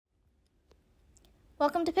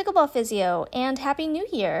Welcome to Pickleball Physio, and Happy New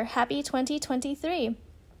Year! Happy 2023!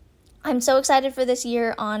 I'm so excited for this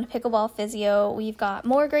year on Pickleball Physio. We've got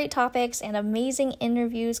more great topics and amazing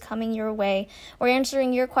interviews coming your way. We're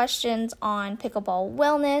answering your questions on pickleball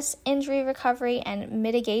wellness, injury recovery, and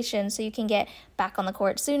mitigation so you can get back on the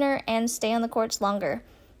court sooner and stay on the courts longer.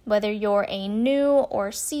 Whether you're a new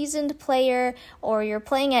or seasoned player or you're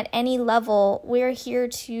playing at any level, we're here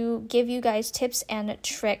to give you guys tips and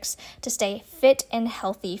tricks to stay fit and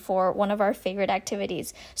healthy for one of our favorite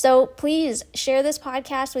activities. So please share this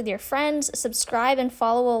podcast with your friends, subscribe and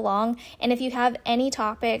follow along. And if you have any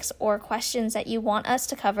topics or questions that you want us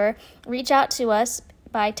to cover, reach out to us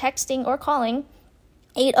by texting or calling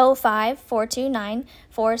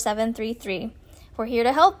 805-429-4733. We're here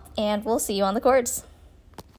to help, and we'll see you on the courts.